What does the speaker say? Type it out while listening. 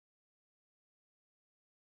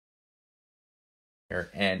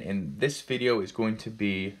And in this video is going to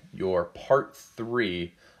be your part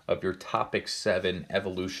 3 of your topic 7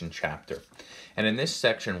 evolution chapter. And in this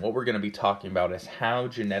section, what we're going to be talking about is how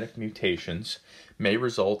genetic mutations may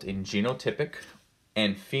result in genotypic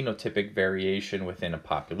and phenotypic variation within a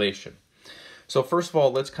population. So first of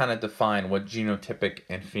all, let's kind of define what genotypic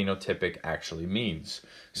and phenotypic actually means.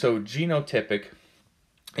 So genotypic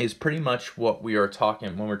is pretty much what we are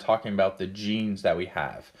talking when we're talking about the genes that we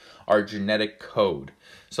have, our genetic code.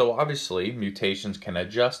 So obviously mutations can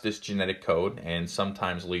adjust this genetic code and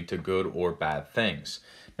sometimes lead to good or bad things.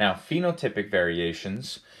 Now phenotypic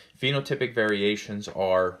variations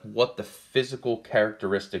are what the physical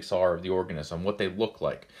characteristics are of the organism, what they look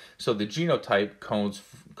like. So the genotype codes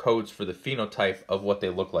for the phenotype of what they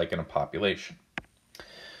look like in a population.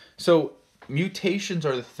 So mutations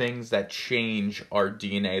are the things that change our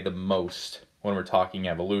DNA the most when we're talking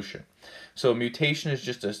evolution. So a mutation is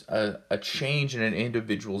just a change in an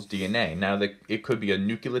individual's DNA. Now, it could be a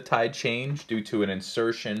nucleotide change due to an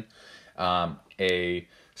insertion, a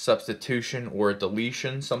substitution, or a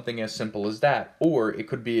deletion, something as simple as that. Or it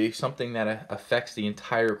could be something that affects the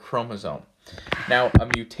entire chromosome. Now, a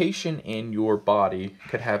mutation in your body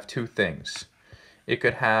could have two things. It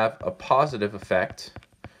could have a positive effect,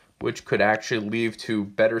 which could actually lead to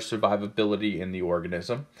better survivability in the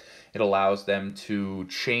organism. It allows them to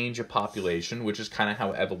change a population, which is kind of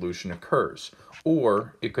how evolution occurs.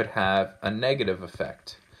 Or it could have a negative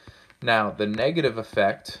effect. Now, the negative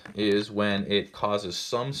effect is when it causes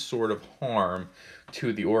some sort of harm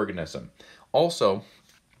to the organism. Also,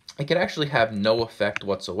 it could actually have no effect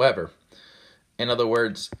whatsoever. In other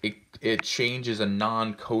words, it changes a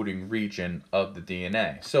non-coding region of the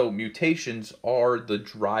DNA. So mutations are the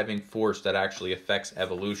driving force that actually affects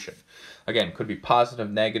evolution. Again, could be positive,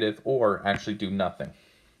 negative, or actually do nothing.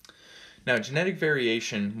 Now, genetic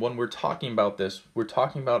variation, when we're talking about this, we're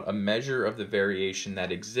talking about a measure of the variation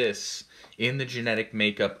that exists in the genetic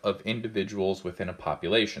makeup of individuals within a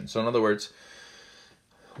population. So in other words,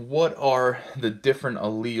 what are the different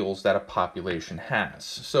alleles that a population has?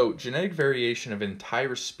 So genetic variation of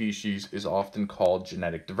entire species is often called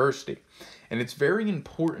genetic diversity. And it's very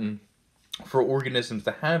important for organisms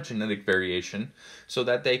to have genetic variation so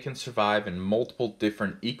that they can survive in multiple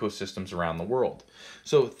different ecosystems around the world.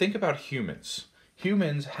 So think about humans.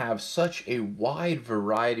 Humans have such a wide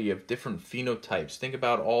variety of different phenotypes. Think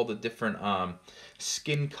about all the different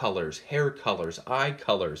skin colors, hair colors, eye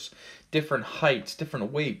colors, different heights,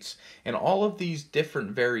 different weights, and all of these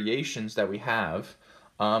different variations that we have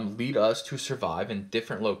lead us to survive in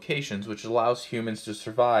different locations, which allows humans to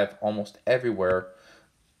survive almost everywhere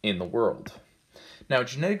in the world. Now,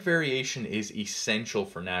 genetic variation is essential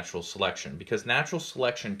for natural selection because natural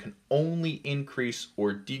selection can only increase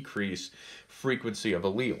or decrease frequency of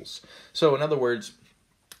alleles. So in other words,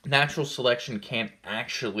 natural selection can't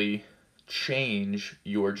actually change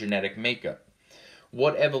your genetic makeup.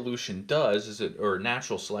 What evolution does or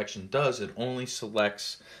natural selection does, it only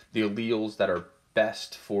selects the alleles that are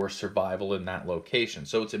best for survival in that location.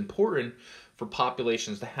 So it's important for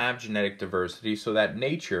populations to have genetic diversity so that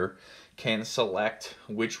nature can select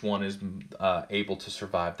which one is able to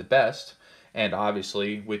survive the best. And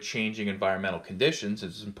obviously, with changing environmental conditions,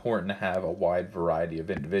 it's important to have a wide variety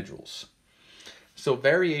of individuals. So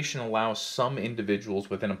variation allows some individuals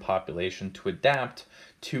within a population to adapt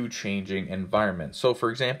to changing environments. So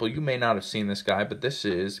for example, you may not have seen this guy, but this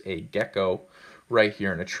is a gecko right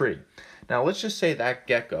here in a tree. Now let's just say that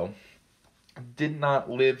gecko did not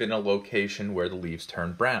live in a location where the leaves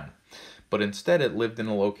turned brown, but instead it lived in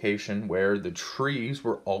a location where the trees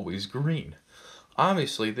were always green.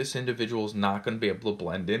 Obviously, this individual is not going to be able to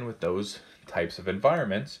blend in with those types of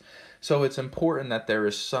environments, so it's important that there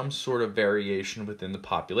is some sort of variation within the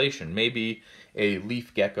population. Maybe a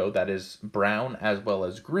leaf gecko that is brown as well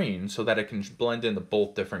as green so that it can blend into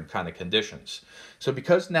both different kind of conditions. So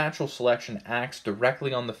because natural selection acts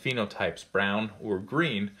directly on the phenotypes, brown or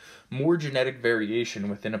green, more genetic variation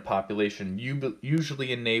within a population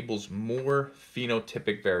usually enables more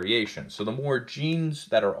phenotypic variation. So the more genes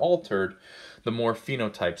that are altered, the more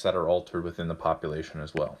phenotypes that are altered within the population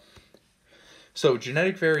as well. So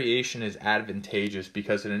genetic variation is advantageous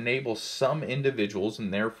because it enables some individuals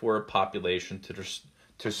and therefore a population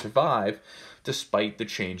to survive despite the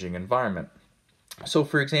changing environment. So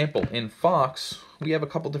for example, in fox, we have a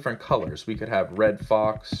couple different colors. We could have red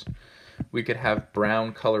fox, we could have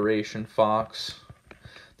brown coloration fox.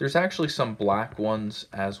 There's actually some black ones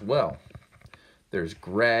as well. There's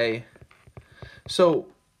gray. So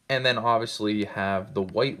and then obviously you have the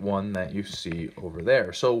white one that you see over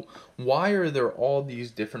there. So why are there all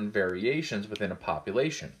these different variations within a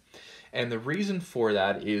population? And the reason for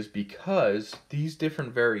that is because these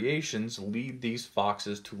different variations lead these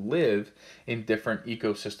foxes to live in different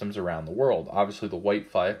ecosystems around the world. Obviously, the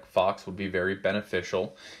white fox would be very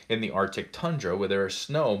beneficial in the Arctic tundra where there is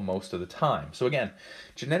snow most of the time. So again,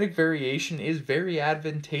 genetic variation is very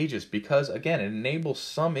advantageous because, again, it enables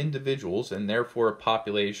some individuals and therefore a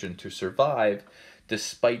population to survive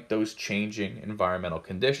despite those changing environmental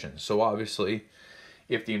conditions. So obviously,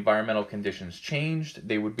 if the environmental conditions changed,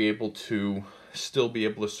 they would be able to still be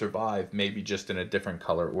able to survive, maybe just in a different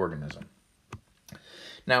color organism.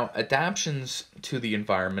 Now, adaptations to the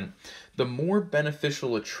environment, the more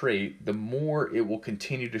beneficial a trait, the more it will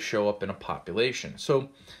continue to show up in a population. So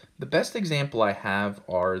the best example I have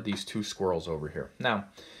are these two squirrels over here. Now,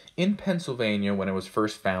 in Pennsylvania, when it was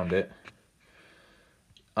first founded,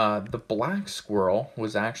 the black squirrel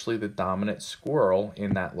was actually the dominant squirrel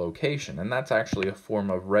in that location, and that's actually a form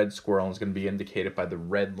of red squirrel and is going to be indicated by the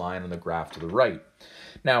red line on the graph to the right.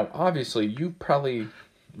 Now, obviously, you probably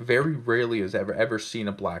very rarely has ever seen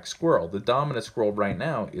a black squirrel. The dominant squirrel right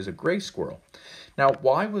now is a gray squirrel. Now,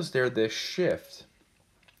 why was there this shift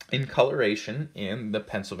in coloration in the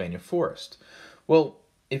Pennsylvania forest? Well,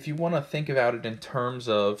 if you want to think about it in terms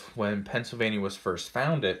of when Pennsylvania was first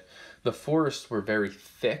founded, the forests were very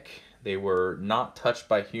thick. They were not touched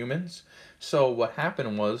by humans. So what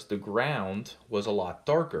happened was the ground was a lot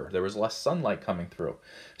darker. There was less sunlight coming through.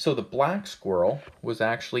 So the black squirrel was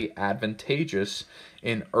actually advantageous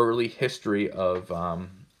in early history of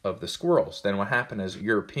the squirrels. Then what happened is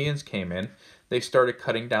Europeans came in, they started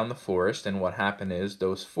cutting down the forest, and what happened is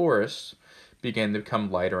those forests began to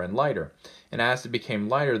become lighter and lighter. And as it became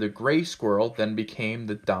lighter, the gray squirrel then became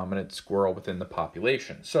the dominant squirrel within the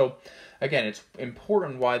population. So again, it's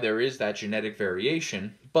important why there is that genetic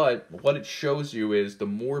variation, but what it shows you is the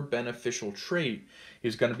more beneficial trait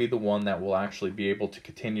is going to be the one that will actually be able to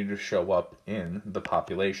continue to show up in the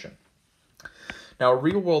population. Now, a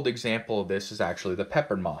real-world example of this is actually the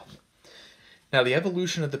peppered moth. Now, the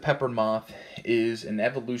evolution of the peppered moth is an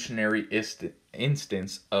evolutionary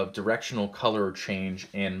instance of directional color change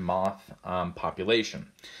in moth population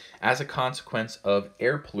as a consequence of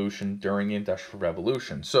air pollution during the Industrial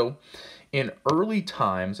Revolution. So, in early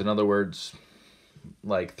times, in other words,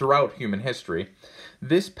 like throughout human history,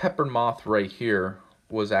 this peppered moth right here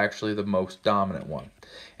was actually the most dominant one.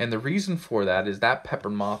 And the reason for that is that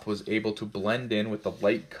peppered moth was able to blend in with the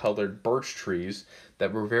light-colored birch trees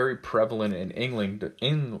that were very prevalent in England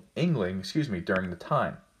during the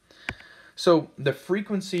time. So the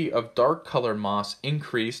frequency of dark-colored moths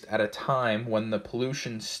increased at a time when the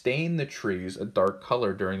pollution stained the trees a dark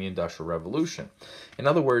color during the Industrial Revolution. In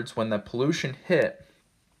other words, when the pollution hit,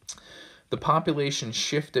 the population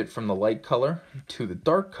shifted from the light color to the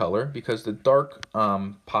dark color because the dark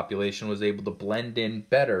population was able to blend in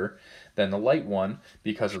better than the light one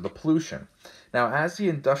because of the pollution. Now, as the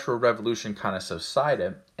Industrial Revolution kind of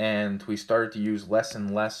subsided and we started to use less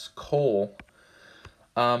and less coal,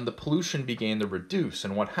 the pollution began to reduce.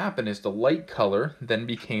 And what happened is the light color then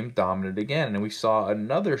became dominant again, and we saw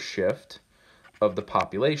another shift of the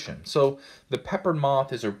population. So the peppered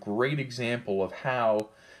moth is a great example of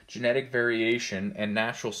how genetic variation and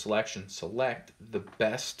natural selection select the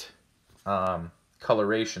best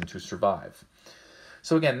coloration to survive.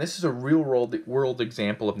 So again, this is a real world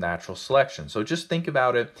example of natural selection. So just think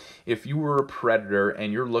about it. If you were a predator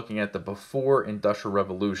and you're looking at the before Industrial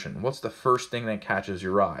Revolution, what's the first thing that catches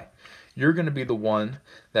your eye? You're going to be the one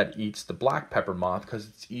that eats the black pepper moth because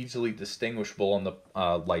it's easily distinguishable on the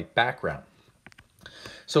light background.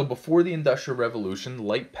 So before the Industrial Revolution,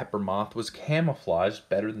 light pepper moth was camouflaged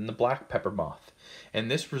better than the black pepper moth. And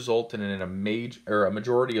this resulted in a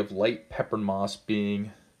majority of light pepper moths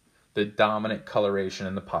being the dominant coloration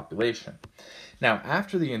in the population. Now,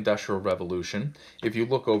 after the Industrial Revolution, if you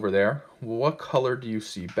look over there, what color do you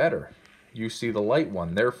see better? You see the light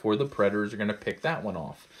one. Therefore, the predators are going to pick that one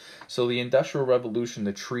off. So the Industrial Revolution,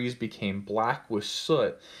 the trees became black with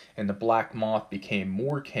soot, and the black moth became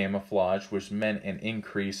more camouflaged, which meant an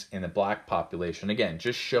increase in the black population. Again,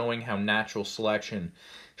 just showing how natural selection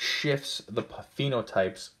shifts the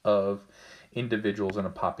phenotypes of individuals in a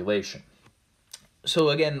population. So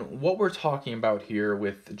again, what we're talking about here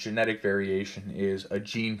with genetic variation is a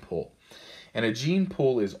gene pool. And a gene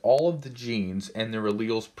pool is all of the genes and their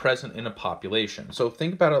alleles present in a population. So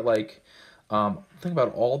think about it like, think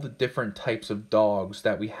about all the different types of dogs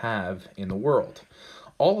that we have in the world.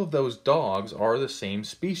 All of those dogs are the same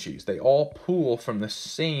species. They all pool from the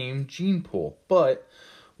same gene pool. But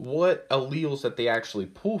what alleles that they actually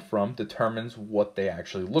pull from determines what they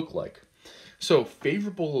actually look like. So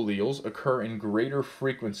favorable alleles occur in greater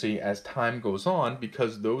frequency as time goes on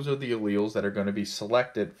because those are the alleles that are going to be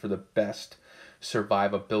selected for the best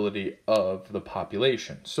survivability of the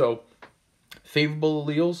population. So favorable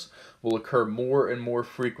alleles will occur more and more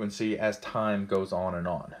frequency as time goes on and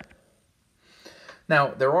on. Now,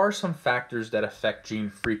 there are some factors that affect gene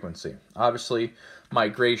frequency. Obviously,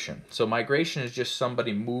 migration. So migration is just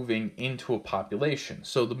somebody moving into a population.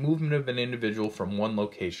 So the movement of an individual from one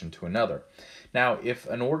location to another. Now, if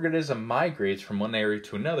an organism migrates from one area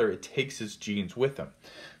to another, it takes its genes with them.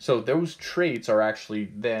 So those traits are actually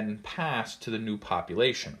then passed to the new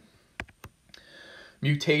population.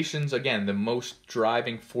 Mutations, again, the most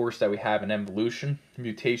driving force that we have in evolution.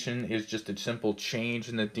 Mutation is just a simple change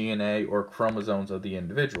in the DNA or chromosomes of the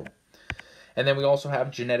individual. And then we also have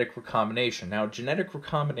genetic recombination. Now, genetic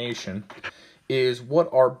recombination is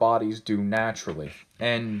what our bodies do naturally.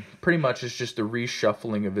 And pretty much it's just the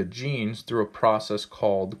reshuffling of the genes through a process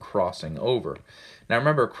called crossing over. Now,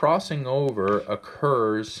 remember, crossing over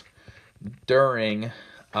occurs during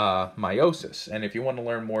meiosis. And if you want to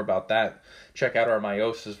learn more about that, check out our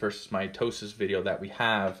meiosis versus mitosis video that we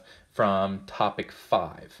have from topic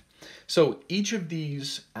 5. So each of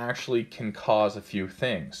these actually can cause a few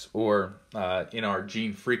things, or in our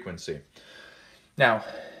gene frequency. Now,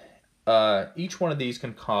 each one of these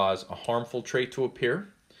can cause a harmful trait to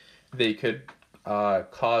appear. They could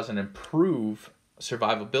cause and improve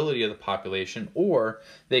survivability of the population, or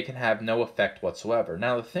they can have no effect whatsoever.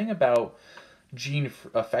 Now, the thing about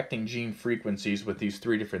affecting gene frequencies with these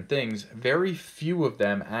three different things, very few of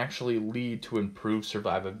them actually lead to improved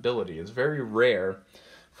survivability. It's very rare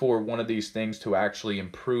for one of these things to actually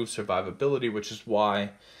improve survivability, which is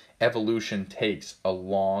why evolution takes a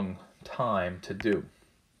long time to do.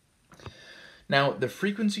 Now, the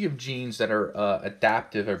frequency of genes that are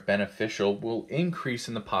adaptive or beneficial will increase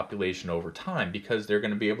in the population over time because they're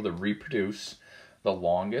going to be able to reproduce the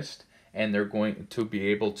longest, and they're going to be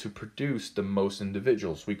able to produce the most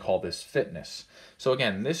individuals. We call this fitness. So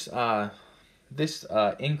again, this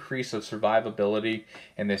increase of survivability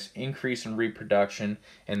and this increase in reproduction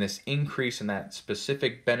and this increase in that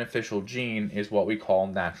specific beneficial gene is what we call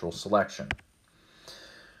natural selection.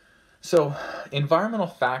 So environmental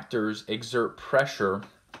factors exert pressure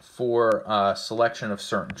for selection of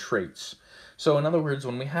certain traits. So in other words,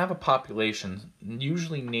 when we have a population,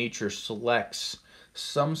 usually nature selects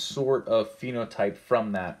some sort of phenotype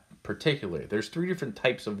from that particularly. There's three different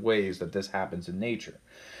types of ways that this happens in nature.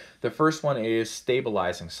 The first one is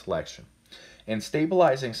stabilizing selection. And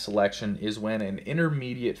stabilizing selection is when an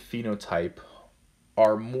intermediate phenotype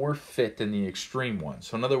are more fit than the extreme one.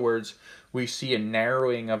 So in other words, we see a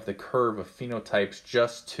narrowing of the curve of phenotypes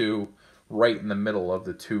just to right in the middle of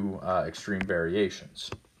the two extreme variations.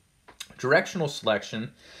 Directional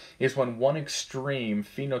selection is when one extreme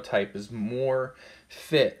phenotype is more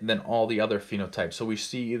fit than all the other phenotypes. So we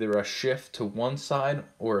see either a shift to one side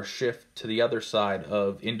or a shift to the other side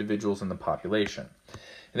of individuals in the population.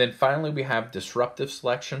 And then finally we have disruptive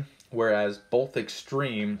selection, whereas both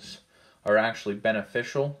extremes are actually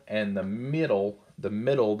beneficial and the median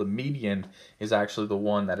is actually the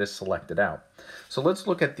one that is selected out. So let's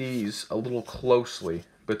look at these a little closely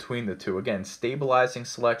between the two. Again, stabilizing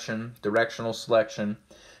selection, directional selection,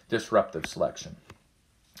 disruptive selection.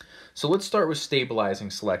 So let's start with stabilizing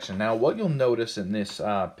selection. Now, what you'll notice in this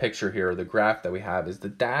picture here, the graph that we have, is the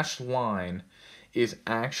dashed line is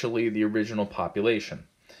actually the original population.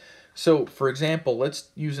 So, for example, let's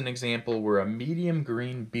use an example where a medium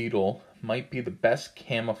green beetle might be the best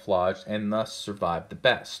camouflaged and thus survive the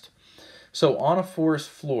best. So on a forest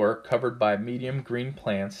floor covered by medium green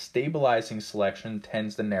plants, stabilizing selection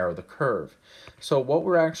tends to narrow the curve. So what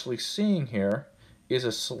we're actually seeing here is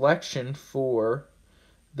a selection for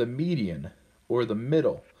the median or the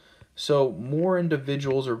middle. So more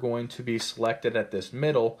individuals are going to be selected at this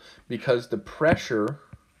middle because the pressure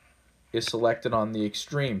is selected on the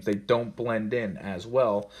extremes. They don't blend in as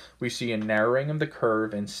well. We see a narrowing of the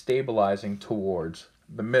curve and stabilizing towards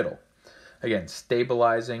the middle. Again,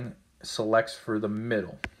 stabilizing selects for the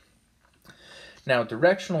middle. Now,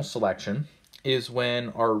 directional selection is when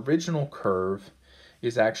our original curve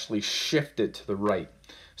is actually shifted to the right.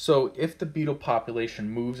 So if the beetle population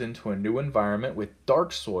moves into a new environment with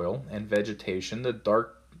dark soil and vegetation, the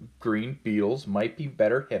dark green beetles might be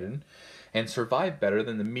better hidden and survive better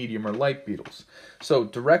than the medium or light beetles. So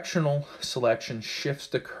directional selection shifts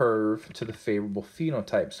the curve to the favorable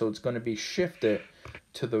phenotype. So it's going to be shifted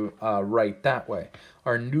to the right that way.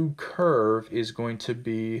 Our new curve is going to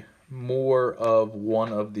be more of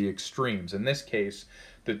one of the extremes. In this case,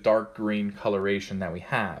 the dark green coloration that we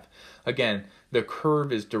have. Again, the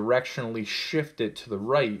curve is directionally shifted to the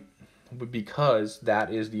right because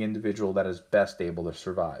that is the individual that is best able to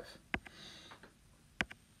survive.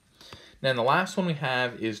 Now, the last one we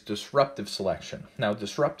have is disruptive selection. Now,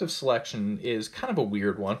 disruptive selection is kind of a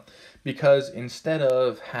weird one because instead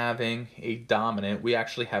of having a dominant, we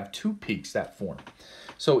actually have two peaks that form.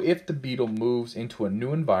 So if the beetle moves into a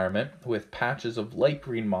new environment with patches of light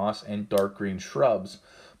green moss and dark green shrubs,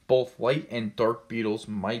 both light and dark beetles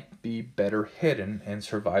might be better hidden and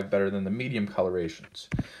survive better than the medium colorations.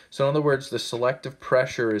 So in other words, the selective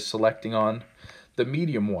pressure is selecting on the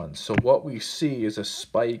medium ones. So what we see is a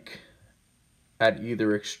spike at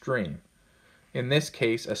either extreme. In this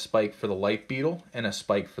case, a spike for the light beetle and a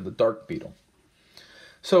spike for the dark beetle.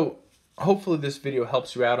 So hopefully this video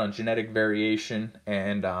helps you out on genetic variation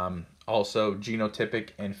and also genotypic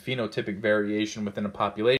and phenotypic variation within a population.